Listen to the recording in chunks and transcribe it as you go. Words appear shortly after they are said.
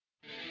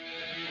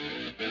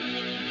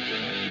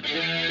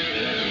Here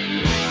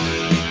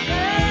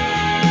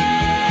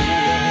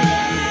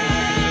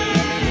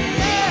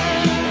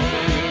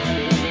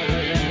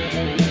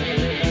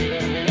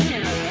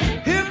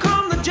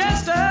come the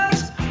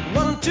jesters,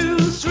 1, 2,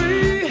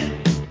 3.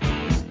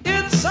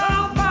 It's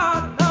all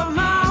part of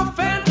my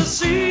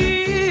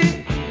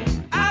fantasy.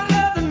 I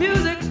love the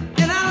music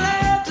and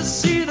I love to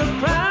see the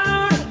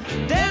crowd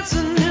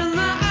dancing in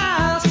the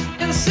aisles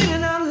and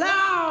singing out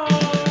loud.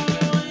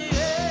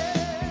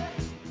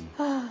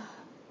 Yeah.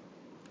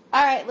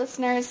 All right,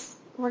 listeners,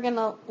 we're going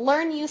to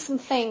learn you some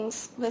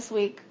things this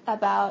week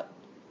about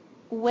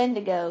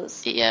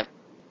Wendigos. Yep.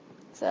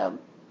 So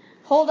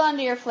hold on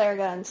to your flare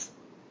guns.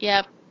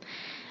 Yep.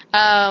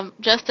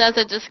 Just as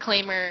a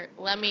disclaimer,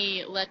 let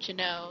me let you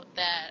know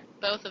that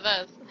both of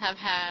us have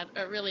had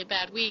a really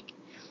bad week.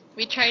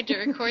 We tried to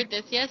record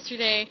this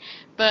yesterday,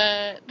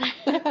 but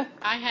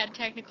I had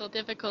technical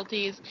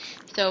difficulties,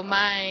 so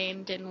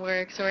mine didn't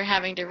work, so we're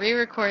having to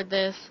re-record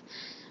this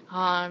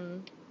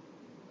on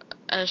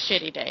a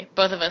shitty day.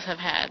 Both of us have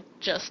had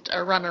just a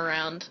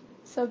runaround.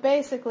 So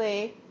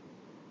basically,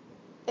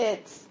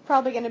 it's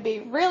probably going to be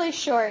really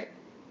short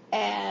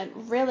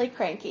and really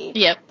cranky.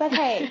 Yep. But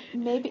hey,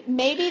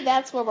 maybe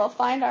that's where we'll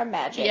find our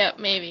magic. Yep,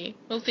 maybe.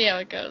 We'll see how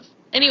it goes.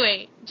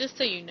 Anyway, just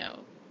so you know,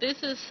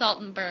 this is Salt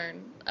and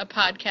Burn, a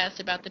podcast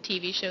about the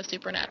TV show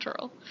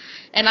Supernatural.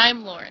 And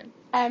I'm Lauren.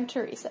 I'm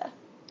Teresa.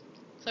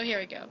 So here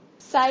we go.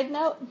 Side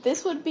note,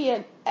 this would be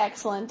an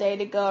excellent day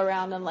to go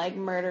around and like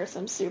murder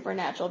some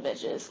supernatural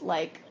bitches.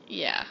 Like,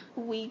 yeah,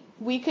 we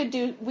could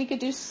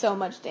do so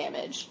much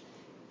damage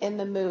in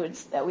the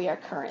moods that we are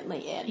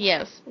currently in.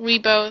 Yes, we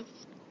both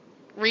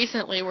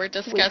recently were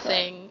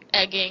discussing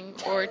egging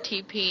or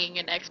TPing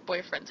an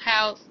ex-boyfriend's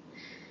house.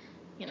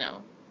 You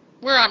know,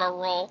 we're on a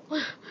roll.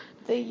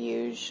 The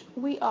huge.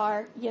 We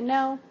are,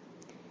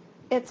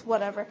 it's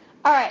whatever.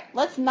 All right,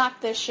 let's knock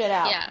this shit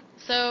out. Yeah,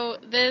 so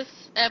this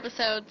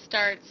episode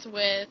starts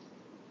with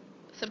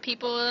some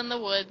people in the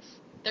woods.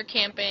 They're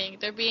camping.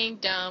 They're being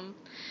dumb.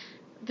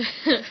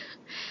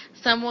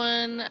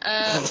 Someone,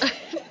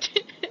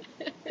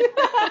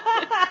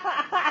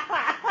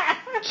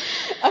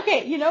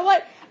 Okay, you know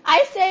what?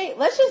 I say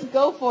let's just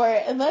go for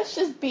it and let's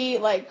just be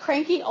like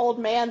cranky old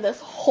man this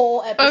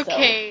whole episode.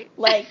 Okay.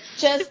 Like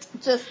let's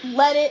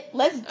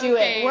do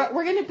it.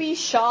 We're gonna be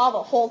Shaw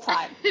the whole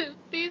time.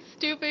 These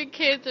stupid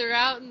kids are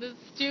out in the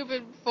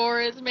stupid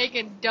forest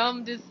making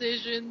dumb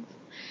decisions.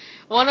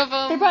 One of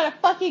them... They brought a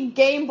fucking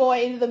Game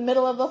Boy into the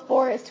middle of the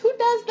forest. Who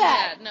does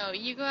that? Yeah, no,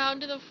 you go out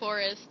into the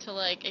forest to,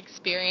 like,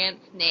 experience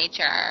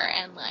nature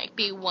and, like,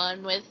 be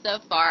one with the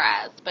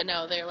forest. But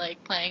no, they're,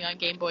 like, playing on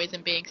Game Boys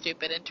and being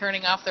stupid and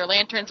turning off their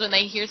lanterns when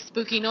they hear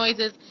spooky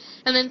noises.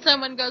 And then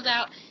someone goes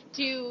out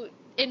to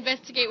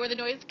investigate where the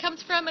noise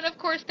comes from, and of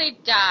course they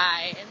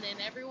die. And then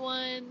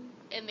everyone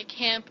in the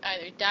camp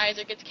either dies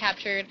or gets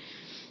captured.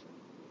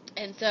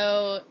 And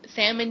so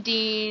Sam and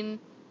Dean...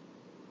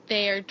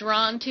 they are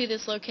drawn to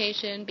this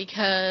location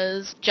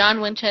because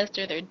John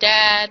Winchester, their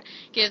dad,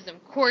 gives them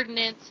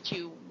coordinates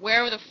to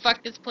where the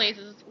fuck this place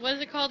is. What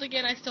is it called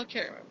again? I still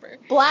can't remember.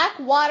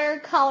 Blackwater,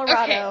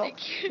 Colorado,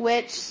 Okay,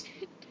 which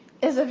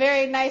is a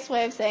very nice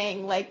way of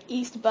saying, like,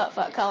 East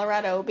Buttfuck,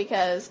 Colorado,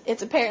 because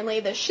it's apparently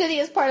the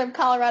shittiest part of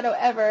Colorado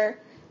ever,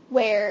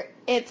 where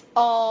it's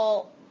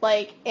all,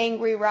 like,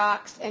 angry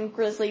rocks and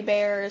grizzly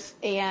bears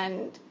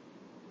and,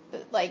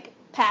 like,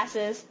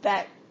 passes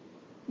that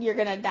you're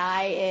gonna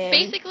die in.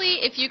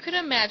 Basically, if you could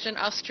imagine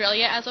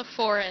Australia as a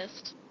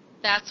forest,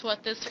 that's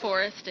what this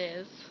forest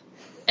is.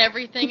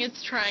 Everything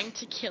is trying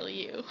to kill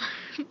you.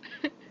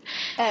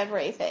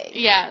 Everything.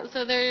 Yeah,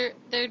 so they're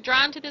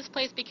drawn to this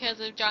place because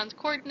of John's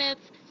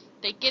coordinates.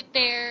 They get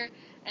there,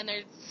 and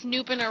they're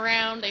snooping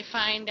around. They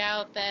find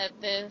out that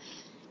this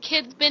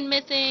kid's been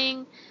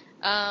missing,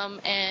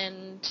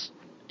 and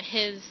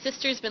his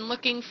sister's been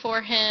looking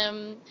for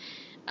him.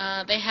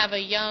 They have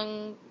a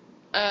young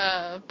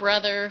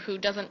brother who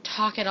doesn't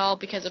talk at all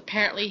because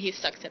apparently he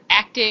sucks at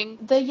acting.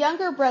 The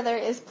younger brother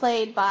is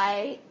played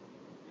by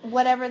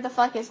whatever the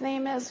fuck his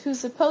name is, who's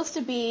supposed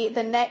to be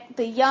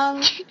the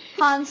young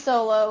Han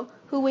Solo,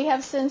 who we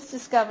have since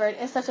discovered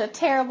is such a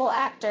terrible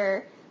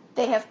actor.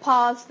 They have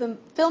paused the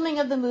filming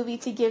of the movie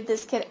to give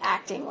this kid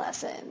acting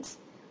lessons,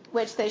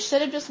 which they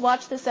should have just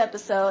watched this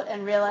episode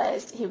and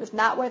realized he was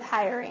not worth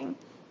hiring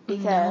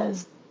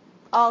because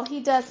all he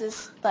does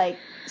is, like,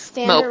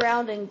 stand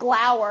around and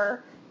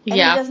glower, and he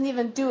doesn't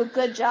even do a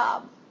good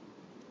job.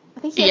 I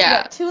think he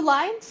has, 2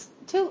 lines?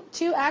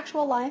 Two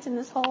actual lines in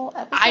this whole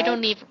episode? I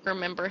don't even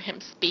remember him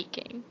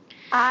speaking.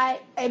 I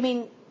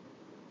mean,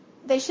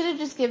 they should have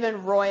just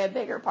given Roy a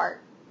bigger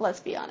part, let's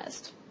be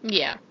honest.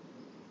 Yeah.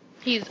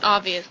 He's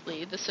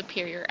obviously the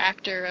superior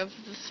actor of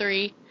the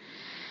three.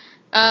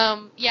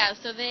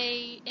 So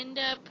they end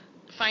up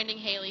finding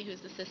Haley,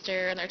 who's the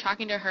sister, and they're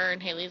talking to her,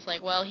 and Haley's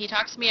like, well, he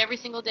talks to me every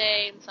single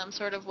day in some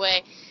sort of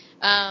way,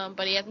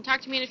 but he hasn't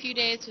talked to me in a few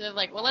days, so they're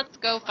like, well, let's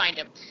go find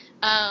him.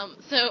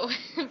 So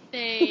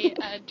they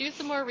do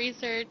some more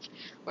research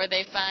where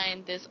they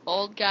find this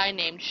old guy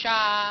named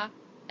Shaw,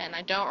 and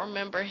I don't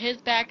remember his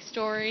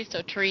backstory,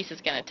 so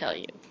Teresa's going to tell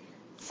you.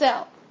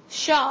 So,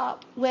 Shaw,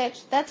 which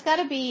that's got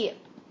to be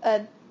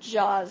a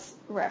Jaws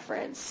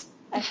reference,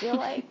 I feel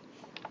like.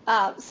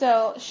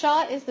 So,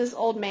 Shaw is this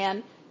old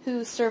man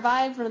who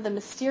survived one of the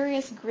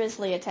mysterious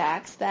grizzly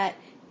attacks that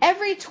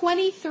every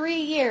 23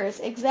 years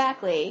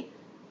exactly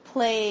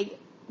plague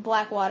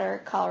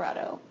Blackwater,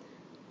 Colorado,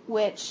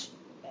 which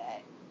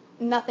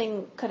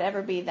nothing could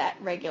ever be that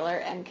regular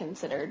and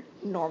considered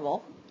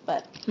normal,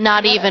 but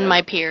Not whatever. even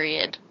my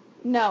period.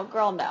 No,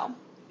 girl, no.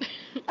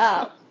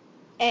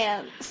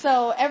 And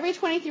so every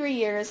 23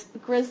 years,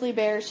 grizzly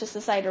bears just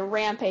decide to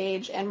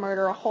rampage and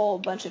murder a whole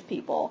bunch of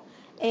people.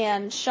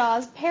 And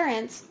Shaw's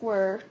parents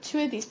were two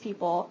of these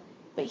people,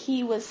 but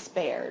he was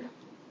spared.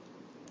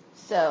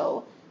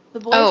 So the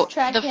boys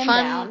track him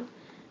down.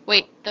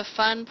 Wait, the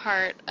fun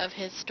part of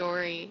his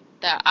story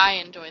that I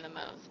enjoy the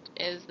most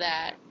is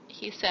that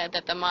he said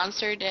that the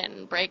monster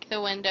didn't break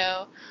the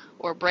window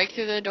or break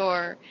through the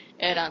door,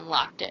 it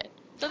unlocked it.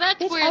 So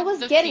that's Bitch, where I was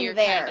the getting fear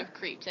there. kind of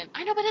creeps in.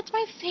 I know, but it's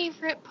my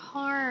favorite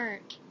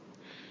part.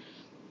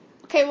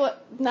 Okay, well,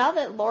 now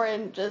that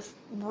Lauren just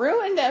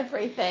ruined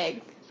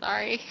everything.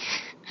 Sorry.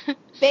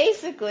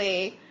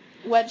 Basically,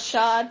 what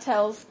Shaw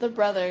tells the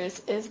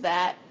brothers is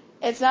that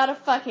it's not a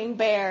fucking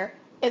bear,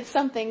 it's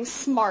something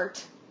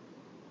smart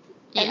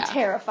and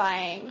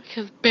terrifying.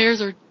 Because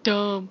bears are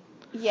dumb.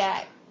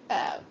 Yeah.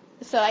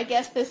 So I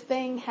guess this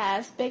thing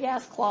has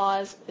big-ass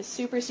claws, is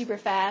super, super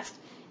fast,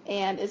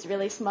 and is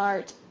really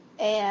smart,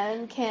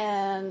 and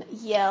can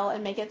yell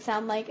and make it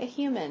sound like a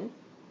human.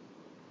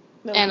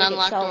 And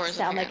unlock doors,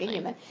 Sound apparently. like a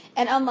human.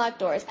 And unlock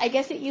doors. I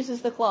guess it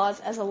uses the claws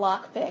as a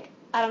lockpick.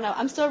 I don't know.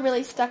 I'm still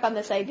really stuck on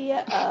this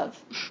idea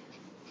of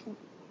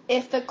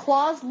if the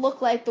claws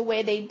look like the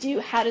way they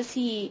do, how does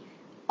he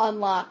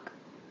unlock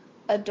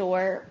a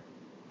door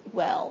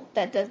well?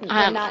 That doesn't.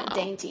 They're not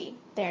dainty.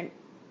 They're.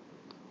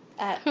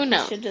 Who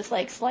knows? He should just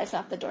like slice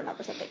off the doorknob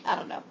or something. I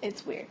don't know.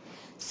 It's weird.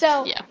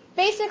 So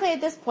basically,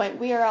 at this point,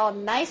 we are all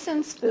nice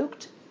and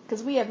spooked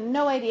because we have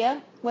no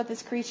idea what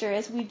this creature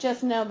is. We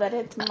just know that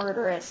it's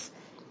murderous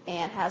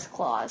and has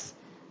claws.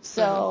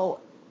 So,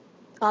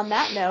 on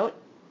that note,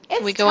 it's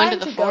time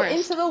to go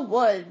into the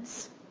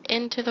woods.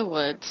 Into the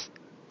woods.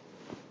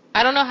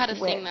 I don't know how to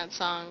sing that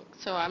song,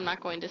 so I'm not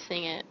going to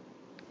sing it.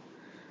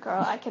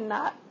 Girl, I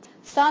cannot.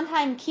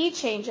 Sondheim key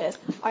changes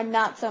are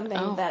not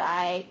something that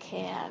I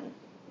can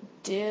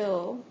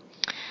do.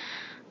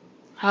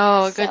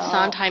 Oh, a good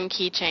Sondheim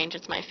key change.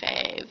 It's my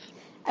fave.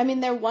 I mean,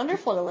 they're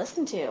wonderful to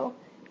listen to.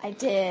 I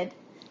did.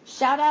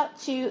 Shout out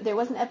to, there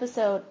was an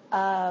episode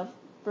of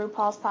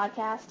RuPaul's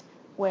podcast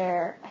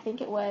where I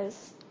think it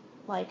was,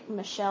 like,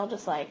 Michelle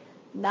just, like,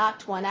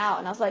 knocked one out,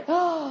 and I was like,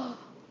 oh.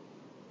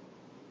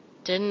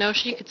 Didn't know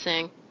she could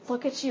sing.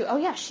 Look at you. Oh,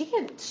 yeah, she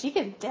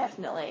can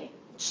definitely.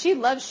 She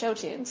loves show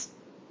tunes.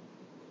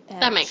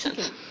 And that makes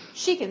sense.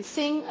 She can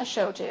sing a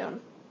show tune.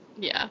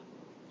 Yeah.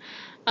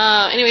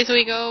 Anyway, so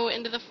we go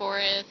into the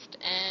forest,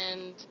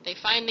 and they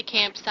find the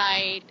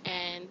campsite,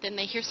 and then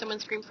they hear someone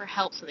scream for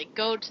help, so they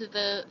go to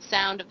the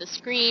sound of the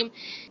scream,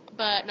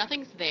 but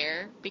nothing's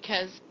there,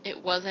 because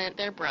it wasn't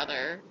their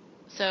brother.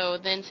 So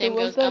then Sam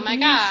goes, oh my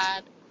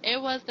god,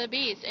 it was the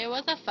beast. It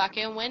was a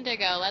fucking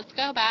Wendigo. Let's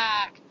go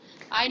back.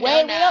 I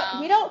know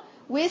now.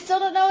 We still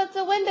don't know it's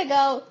a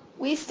Wendigo.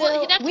 We've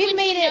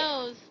made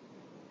it.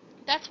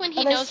 That's when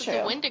he knows it's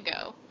a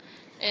Wendigo.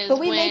 But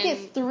we make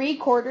it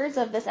 3/4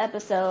 of this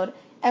episode,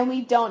 and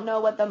we don't know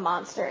what the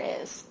monster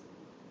is.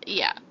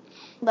 Yeah.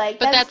 Like,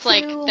 but that's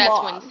when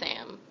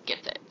Sam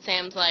gets it.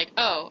 Sam's like,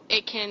 oh,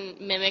 it can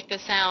mimic the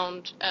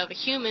sound of a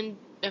human.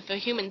 If a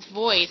human's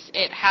voice,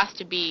 it has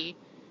to be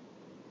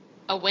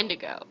a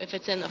Wendigo. If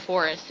it's in the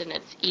forest and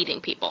it's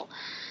eating people.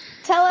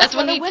 Tell us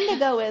what a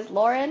Wendigo is,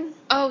 Lauren.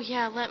 Oh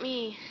yeah, let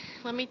me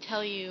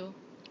tell you.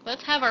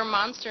 Let's have our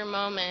monster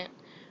moment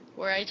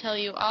where I tell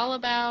you all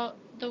about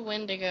the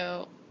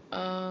Wendigo.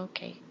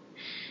 Okay.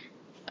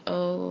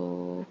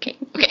 You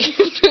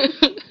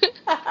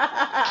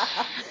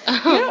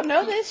don't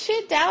know this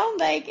shit down?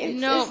 Like,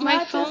 it's my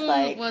not phone just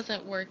like...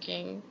 wasn't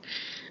working.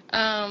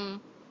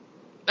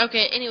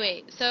 Okay,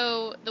 anyway,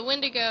 so the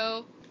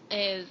Wendigo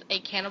is a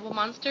cannibal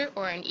monster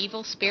or an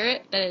evil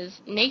spirit that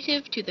is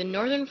native to the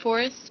northern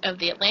forests of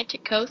the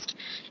Atlantic coast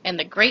and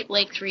the Great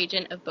Lakes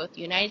region of both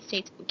the United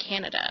States and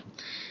Canada.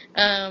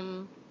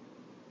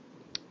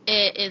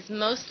 It is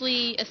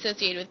mostly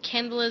associated with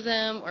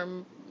cannibalism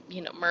or,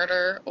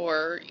 murder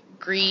or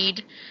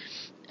greed.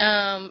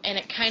 And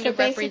it kind of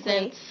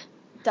represents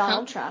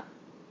Donald Trump.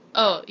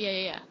 Oh,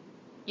 yeah.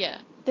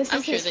 This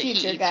is his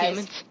future, guys.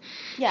 Humans.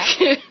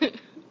 Yeah.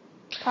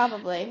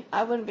 Probably.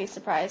 I wouldn't be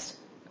surprised.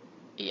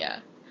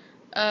 Yeah.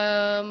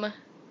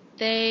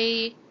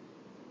 They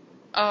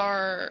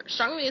are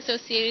strongly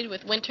associated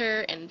with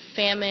winter and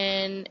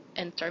famine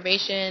and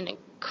starvation and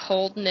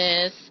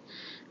coldness.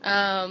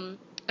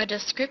 A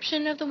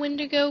description of the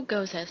Wendigo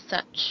goes as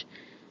such.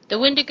 The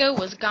Wendigo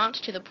was gaunt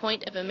to the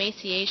point of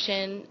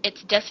emaciation,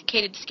 its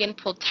desiccated skin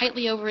pulled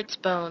tightly over its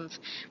bones.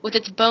 With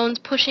its bones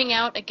pushing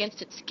out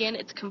against its skin,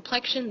 its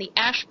complexion the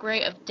ash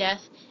gray of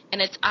death, and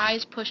its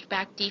eyes pushed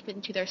back deep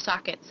into their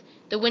sockets.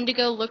 The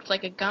Wendigo looked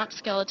like a gaunt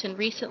skeleton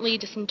recently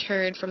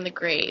disinterred from the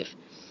grave.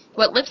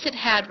 What lips it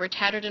had were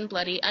tattered and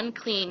bloody,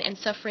 unclean, and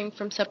suffering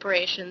from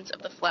separations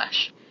of the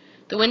flesh.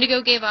 The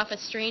Wendigo gave off a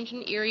strange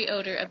and eerie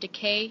odor of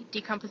decay,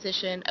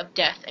 decomposition, of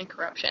death, and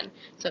corruption.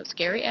 So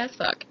scary as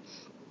fuck.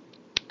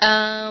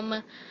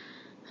 Is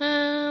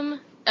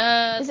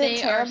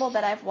it terrible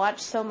that I've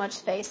watched so much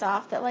Face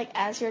Off that, like,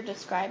 as you're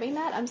describing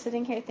that, I'm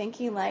sitting here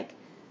thinking, like,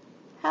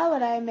 how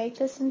would I make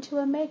this into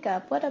a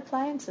makeup? What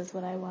appliances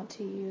would I want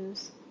to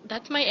use?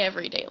 That's my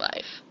everyday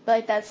life. But,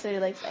 like, that's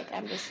really, like,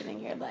 I'm just sitting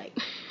here, like...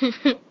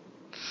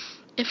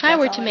 If I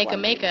were to make a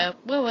makeup,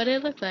 what would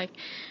it look like?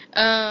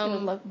 It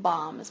would look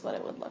bomb is what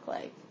it would look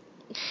like.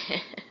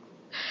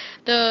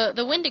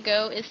 The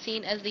Wendigo is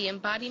seen as the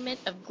embodiment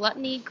of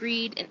gluttony,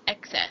 greed, and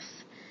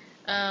excess.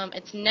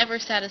 It's never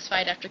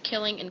satisfied after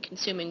killing and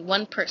consuming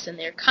one person.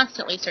 They're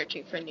constantly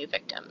searching for new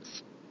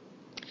victims.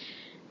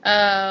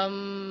 Yeah,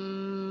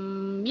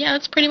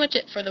 that's pretty much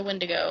it for the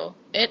Wendigo.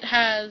 It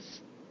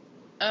has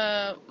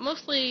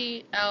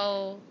mostly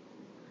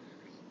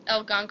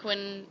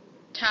Algonquin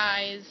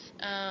ties.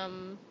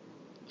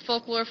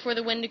 Folklore for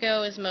the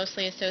Wendigo is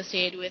mostly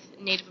associated with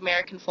Native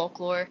American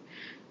folklore.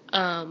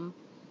 Yeah,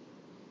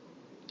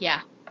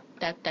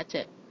 that's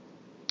it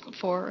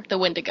for the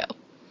Wendigo.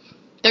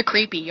 They're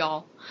creepy,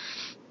 y'all.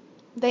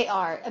 They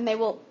are, and they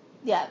will,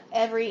 yeah,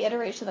 every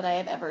iteration that I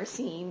have ever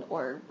seen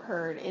or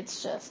heard,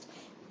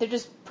 they're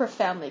just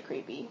profoundly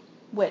creepy,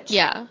 which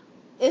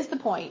is the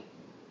point.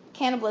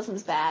 Cannibalism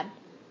is bad.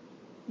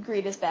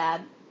 Greed is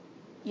bad.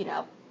 You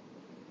know.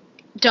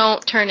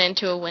 Don't turn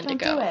into a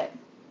Wendigo.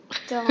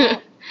 Don't do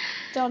it.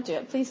 Don't do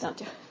it. Please don't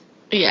do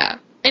it. Yeah.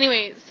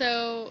 Anyway,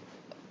 so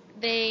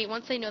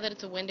once they know that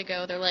it's a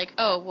Wendigo, they're like,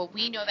 oh, well,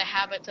 we know the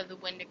habits of the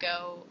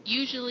Wendigo.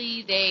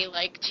 Usually they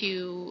like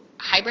to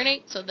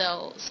hibernate, so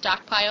they'll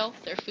stockpile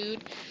their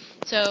food.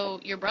 So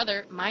your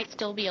brother might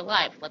still be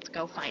alive. Let's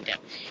go find him.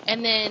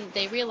 And then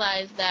they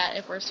realize that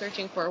if we're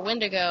searching for a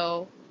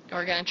Wendigo,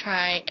 we're going to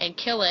try and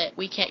kill it.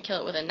 We can't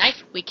kill it with a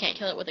knife. We can't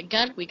kill it with a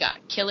gun. We got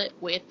to kill it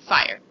with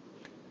fire.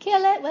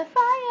 Kill it with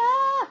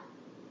fire!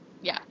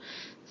 Yeah.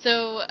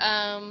 So,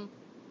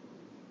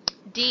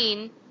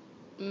 Dean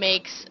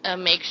makes a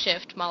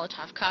makeshift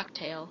Molotov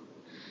cocktail.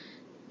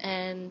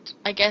 And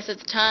I guess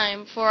it's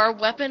time for our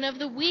weapon of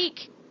the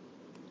week.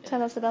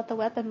 Tell us about the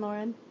weapon,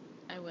 Lauren.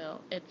 I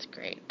will. It's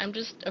great.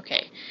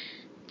 Okay.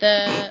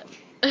 Sorry,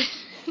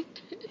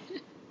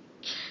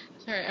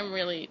 I'm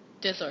really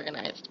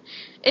disorganized.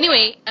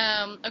 Anyway,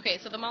 okay,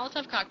 so the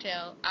Molotov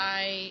cocktail,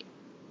 I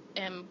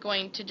am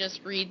going to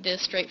just read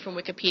this straight from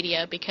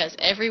Wikipedia because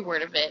every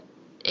word of it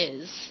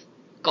is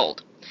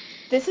gold.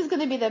 This is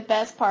going to be the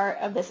best part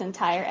of this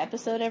entire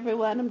episode,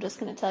 everyone. I'm just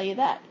going to tell you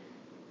that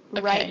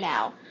right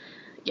now.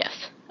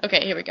 Yes.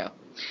 Okay, here we go.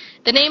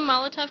 The name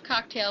Molotov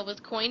cocktail was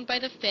coined by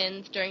the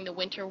Finns during the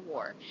Winter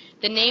War.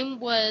 The name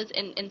was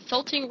an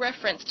insulting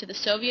reference to the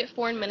Soviet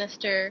Foreign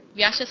Minister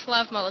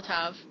Vyacheslav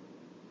Molotov,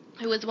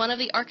 who was one of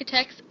the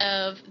architects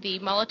of the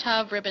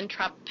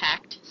Molotov-Ribbentrop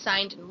Pact,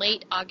 signed in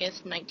late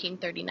August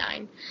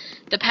 1939.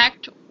 The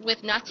pact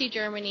with Nazi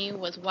Germany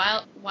was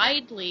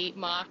widely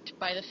mocked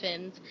by the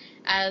Finns,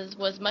 as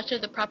was much of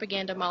the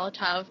propaganda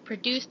Molotov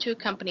produced to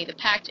accompany the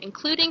pact,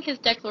 including his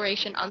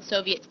declaration on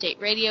Soviet state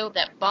radio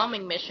that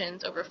bombing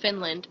missions over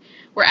Finland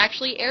were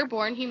actually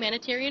airborne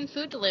humanitarian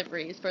food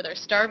deliveries for their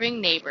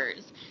starving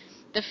neighbors.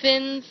 The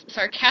Finns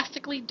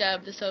sarcastically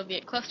dubbed the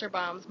Soviet cluster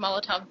bombs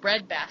Molotov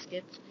bread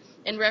baskets,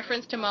 in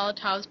reference to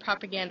Molotov's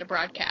propaganda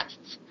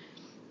broadcasts.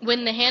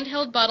 When the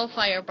handheld bottle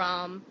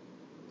firebomb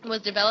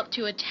was developed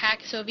to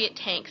attack Soviet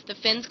tanks, the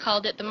Finns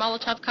called it the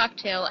Molotov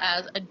cocktail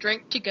as a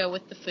drink to go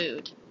with the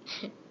food.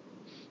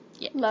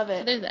 Yeah. Love it.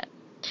 So there's that.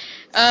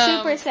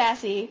 Super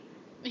sassy.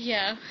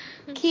 Yeah.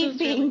 Keep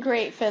being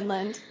great,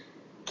 Finland.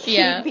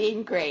 Keep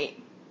being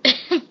great.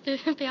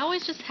 They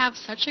always just have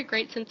such a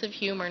great sense of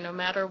humor no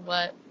matter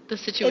what the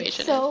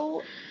situation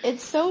is.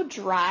 It's so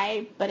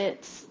dry, but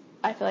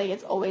I feel like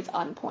it's always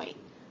on point.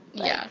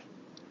 Like,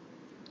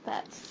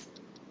 that's,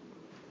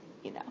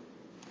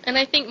 And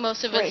I think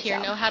most of us here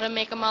job. know how to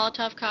make a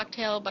Molotov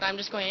cocktail, but I'm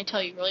just going to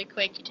tell you really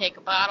quick. You take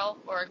a bottle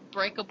or a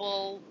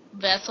breakable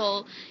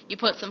vessel, you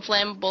put some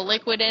flammable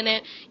liquid in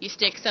it, you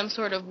stick some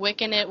sort of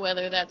wick in it,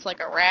 whether that's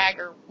like a rag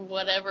or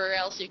whatever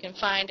else you can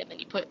find, and then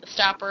you put the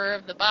stopper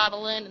of the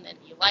bottle in, and then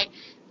you light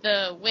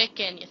the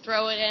wick and you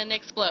throw it and it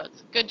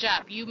explodes. Good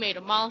job. You made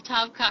a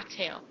Molotov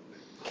cocktail.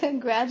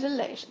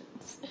 Congratulations.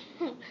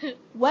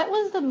 What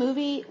was the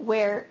movie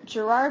where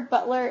Gerard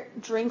Butler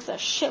drinks a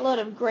shitload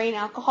of grain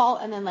alcohol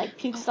and then, like,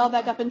 pukes it all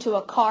back up into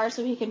a car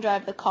so he can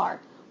drive the car?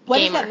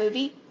 What is that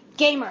movie?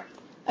 Gamer.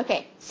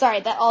 Okay,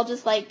 sorry, that all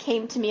just, like,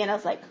 came to me and I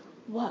was like,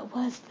 what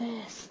was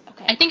this?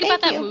 Okay, I think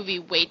about that movie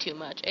way too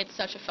much. It's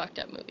such a fucked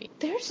up movie.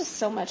 There's just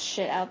so much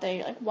shit out there.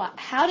 You're like,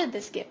 how did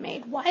this get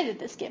made? Why did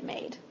this get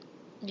made?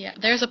 Yeah,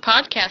 there's a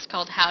podcast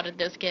called How Did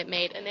This Get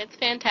Made, and it's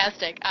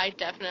fantastic. I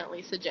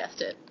definitely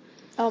suggest it.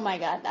 Oh my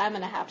god, I'm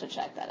going to have to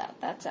check that out.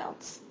 That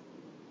sounds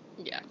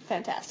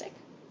fantastic.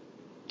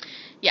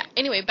 Yeah,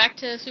 anyway, back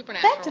to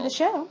Supernatural. Back to the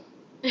show.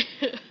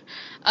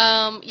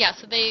 Yeah,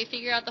 so they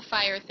figure out the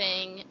fire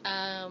thing.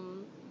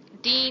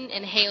 Dean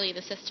and Haley,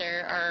 the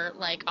sister, are,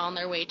 like, on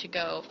their way to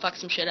go fuck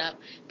some shit up,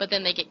 but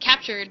then they get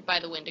captured by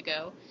the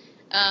Wendigo.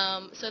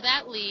 So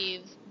that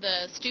leaves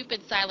the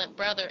stupid silent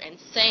brother and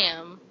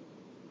Sam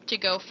to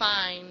go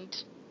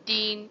find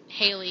Dean,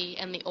 Haley,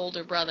 and the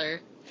older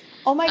brother.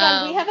 Oh my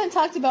god, we haven't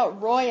talked about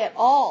Roy at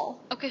all.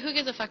 Okay, who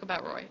gives a fuck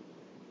about Roy?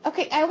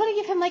 Okay, I want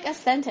to give him, like, a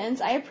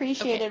sentence. I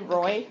appreciated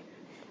Roy.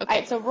 Okay.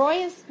 Alright, so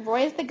Roy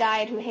is the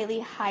guide who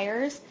Haley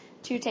hires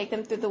to take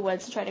them through the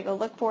woods to try to go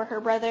look for her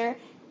brother.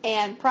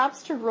 And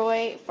props to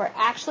Roy for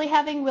actually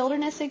having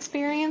wilderness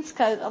experience,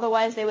 because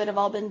otherwise they would have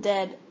all been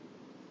dead,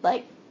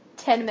 like,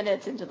 10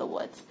 minutes into the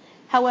woods.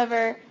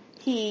 However,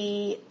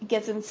 he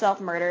gets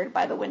himself murdered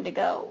by the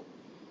Wendigo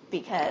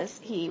because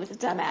he was a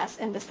dumbass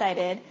and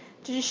decided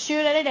to just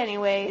shoot at it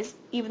anyways,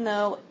 even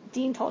though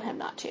Dean told him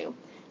not to.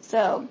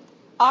 So,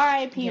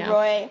 R.I.P. Yeah.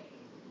 Roy,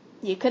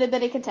 you could have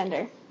been a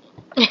contender,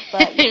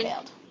 but you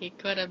failed. He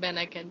could have been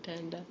a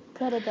contender.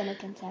 Could have been a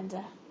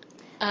contender.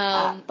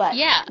 But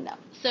yeah. No.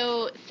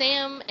 So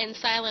Sam and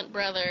Silent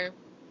Brother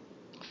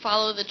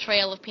follow the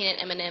trail of peanut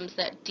M&Ms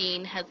that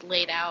Dean has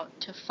laid out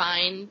to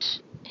find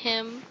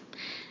him,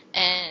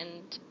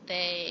 and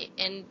they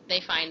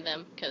find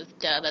them because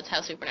that's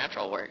how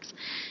supernatural works.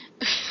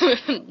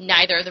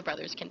 Neither of the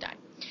brothers can die.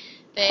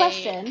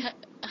 Question: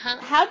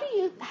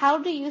 How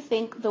do you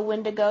think the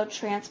Wendigo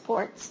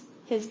transports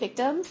his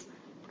victims?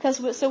 Because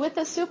with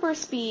the super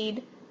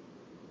speed,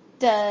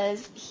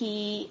 does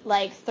he,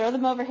 like, throw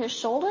them over his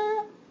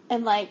shoulder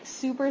and, like,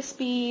 super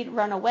speed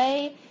run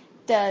away?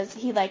 Does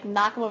he, like,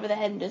 knock them over the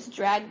head and just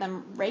drag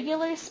them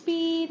regular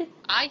speed?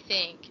 I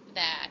think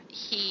that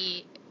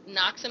he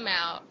knocks them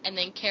out and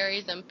then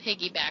carries them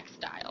piggyback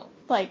style.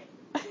 Like,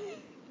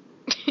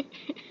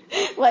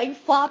 like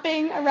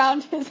flopping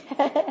around his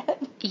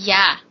head.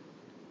 Yeah.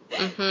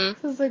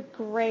 Mm-hmm. This is a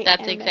great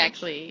That's image.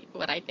 exactly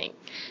what I think.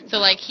 So,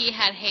 like, he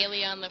had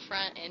Haley on the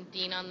front and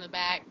Dean on the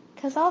back.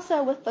 Because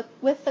also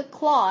with the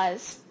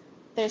claws,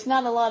 there's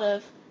not a lot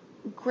of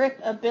grip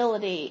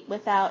ability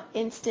without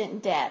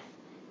instant death.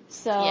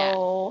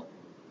 So,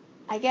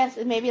 yeah. I guess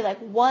it may be like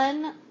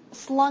one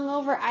slung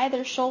over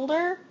either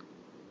shoulder.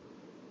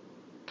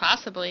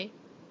 Possibly.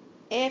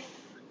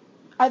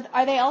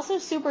 Are they also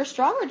super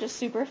strong or just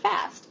super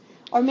fast?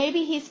 Or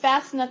maybe he's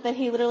fast enough that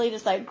he literally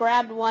just, like,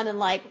 grabbed one and,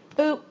 like,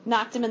 boop,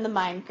 knocked him in the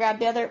mine. Grabbed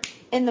the other,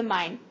 in the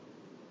mine.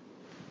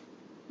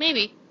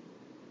 Maybe.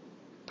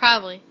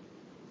 Probably.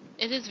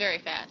 It is very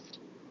fast.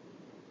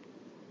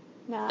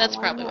 No, That's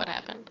probably what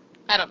happened.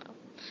 I don't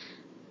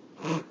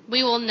know.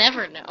 We will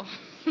never know.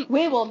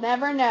 We will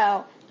never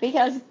know.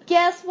 Because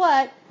guess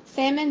what?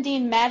 Sam and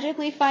Dean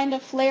magically find a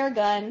flare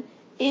gun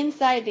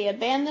inside the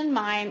abandoned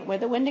mine where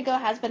the Wendigo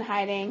has been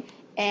hiding,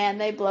 and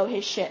they blow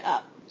his shit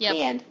up. Yep.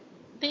 The end.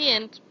 The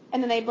end.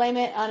 And then they blame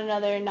it on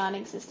another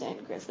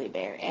non-existent grizzly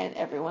bear, and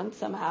everyone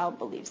somehow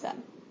believes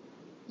them.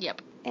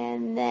 Yep.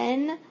 And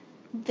then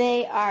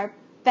they are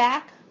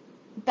back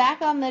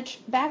on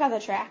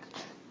the track,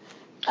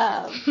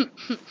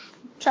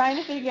 trying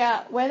to figure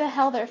out where the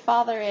hell their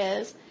father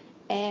is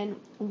and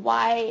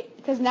why.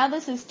 Because now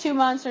this is 2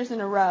 monsters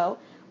in a row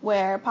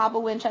where Papa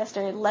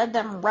Winchester led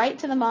them right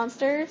to the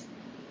monsters,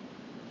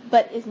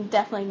 but is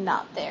definitely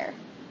not there.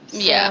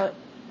 So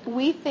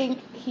we think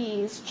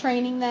he's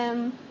training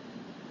them,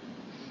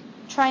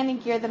 trying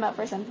to gear them up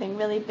for something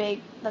really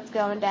big that's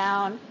going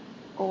down,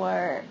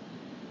 or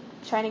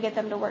trying to get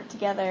them to work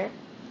together.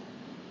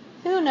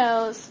 Who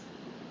knows?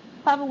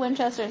 Papa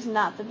Winchester's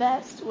not the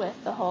best with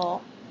the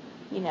whole,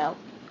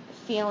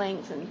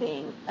 feelings and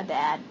being a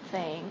dad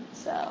thing,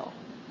 so.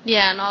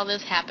 Yeah, and all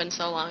this happened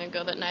so long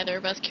ago that neither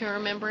of us can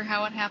remember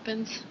how it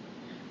happens.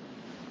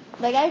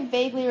 Like, I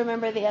vaguely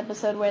remember the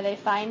episode where they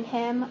find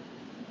him,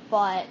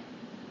 but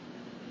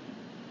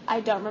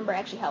I don't remember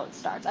actually how it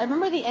starts. I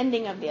remember the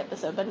ending of the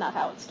episode, but not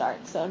how it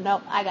starts, so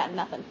nope, I got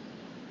nothing.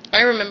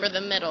 I remember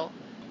the middle.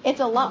 It's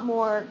a lot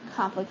more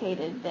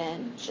complicated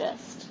than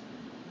just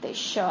they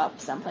show up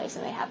someplace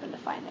and they happen to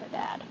find their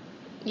dad.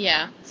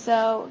 Yeah.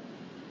 So,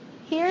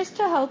 here's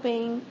to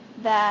hoping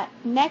that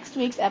next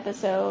week's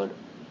episode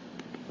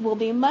will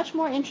be much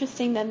more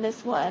interesting than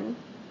this one.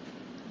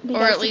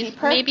 Or at least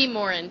maybe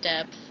more in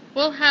depth.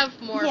 We'll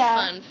have more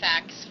fun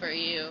facts for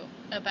you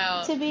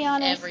about everything. To be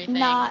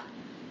honest,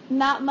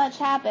 not much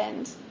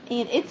happened.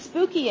 And it's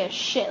spooky as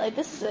shit. Like,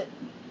 this is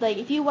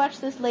if you watch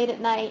this late at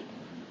night,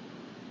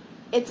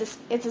 it's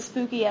a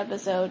spooky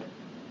episode,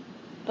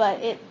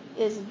 but it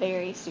is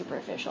very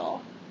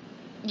superficial.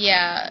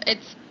 Yeah,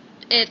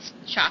 it's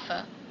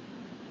chafa.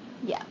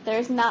 Yeah,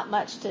 there's not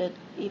much to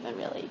even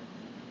really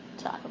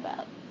talk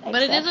about.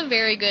 But it is a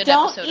very good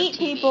episode of TV. Don't eat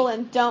people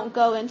and don't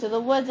go into the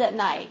woods at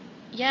night.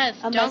 Yes,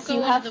 don't go into the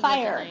woods at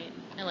night.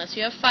 Unless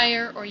you have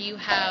fire or you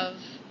have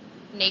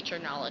nature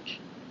knowledge.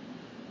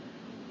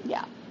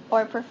 Yeah.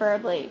 Or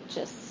preferably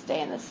just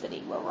stay in the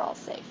city where we're all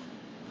safe.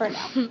 For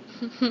now.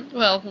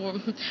 Well,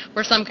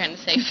 we're some kind of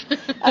safe.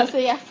 So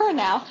yeah, for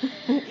now.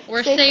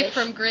 We're safe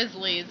from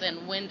grizzlies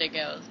and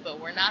wendigos, but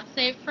we're not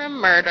safe from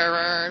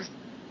murderers.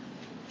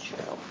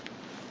 True.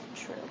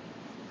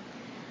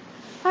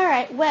 All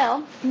right,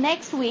 well,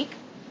 next week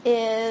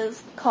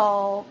is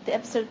called, the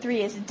episode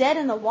 3 is Dead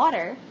in the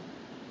Water,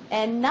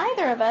 and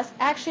neither of us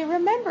actually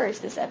remembers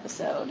this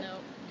episode. Nope.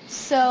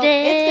 So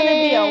Dead it's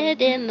going to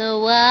be in the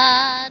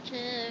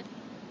water.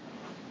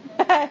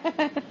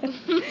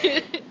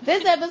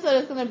 This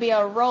episode is going to be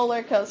a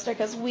roller coaster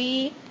because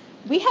we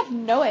have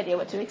no idea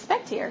what to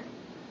expect here.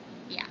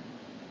 Yeah.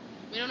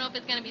 We don't know if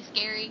it's going to be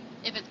scary,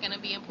 if it's going to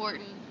be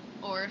important,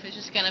 or if it's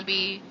just going to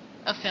be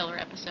a filler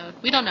episode.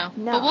 We don't know.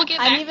 No, But we'll get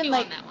back to you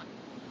on that one.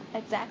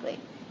 Exactly.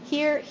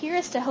 Here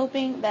is to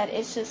hoping that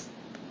it's just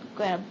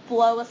going to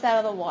blow us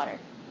out of the water.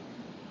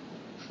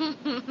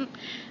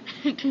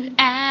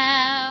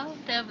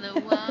 Out of the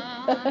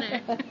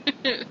water.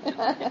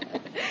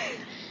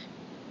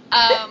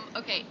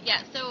 Okay,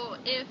 yeah, so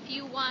if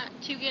you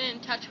want to get in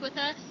touch with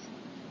us,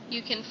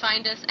 you can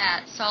find us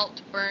at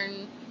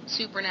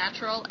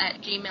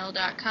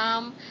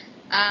saltburnsupernatural@gmail.com.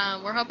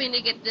 We're hoping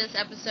to get this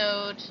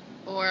episode,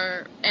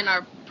 or in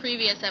our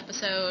previous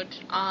episode,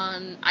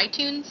 on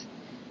iTunes.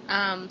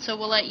 So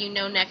we'll let you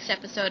know next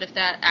episode if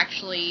that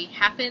actually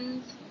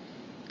happens.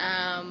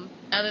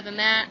 Other than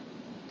that,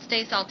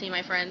 stay salty,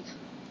 my friends.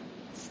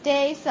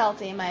 Stay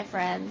salty, my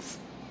friends.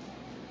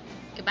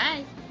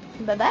 Goodbye.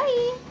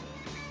 Bye-bye.